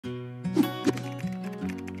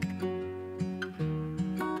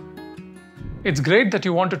It's great that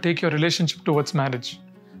you want to take your relationship towards marriage.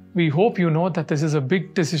 We hope you know that this is a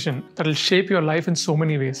big decision that will shape your life in so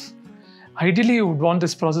many ways. Ideally, you would want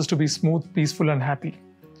this process to be smooth, peaceful, and happy.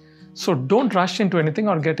 So don't rush into anything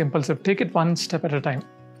or get impulsive. Take it one step at a time.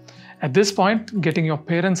 At this point, getting your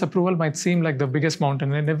parents' approval might seem like the biggest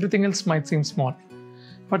mountain and everything else might seem small.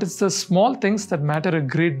 But it's the small things that matter a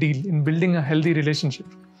great deal in building a healthy relationship,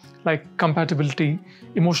 like compatibility,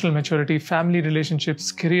 emotional maturity, family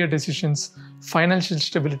relationships, career decisions, financial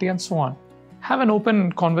stability, and so on. Have an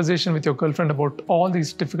open conversation with your girlfriend about all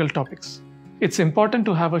these difficult topics. It's important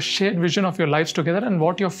to have a shared vision of your lives together and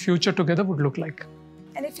what your future together would look like.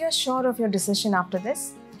 And if you're sure of your decision after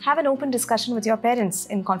this, have an open discussion with your parents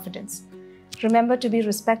in confidence. Remember to be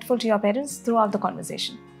respectful to your parents throughout the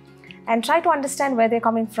conversation. And try to understand where they're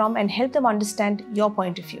coming from and help them understand your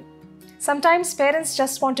point of view. Sometimes parents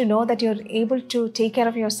just want to know that you're able to take care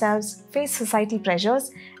of yourselves, face societal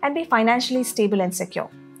pressures, and be financially stable and secure.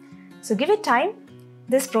 So give it time.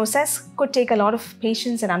 This process could take a lot of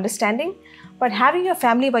patience and understanding, but having your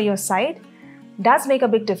family by your side does make a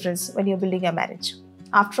big difference when you're building your marriage.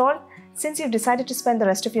 After all, since you've decided to spend the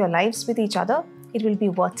rest of your lives with each other, it will be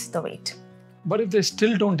worth the wait. But if they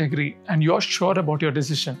still don't agree and you're sure about your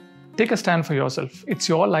decision, take a stand for yourself. It's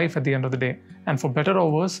your life at the end of the day, and for better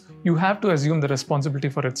or worse, you have to assume the responsibility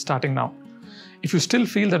for it starting now. If you still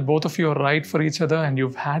feel that both of you are right for each other and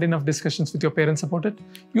you've had enough discussions with your parents about it,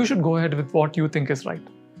 you should go ahead with what you think is right.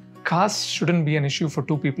 Caste shouldn't be an issue for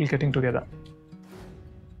two people getting together.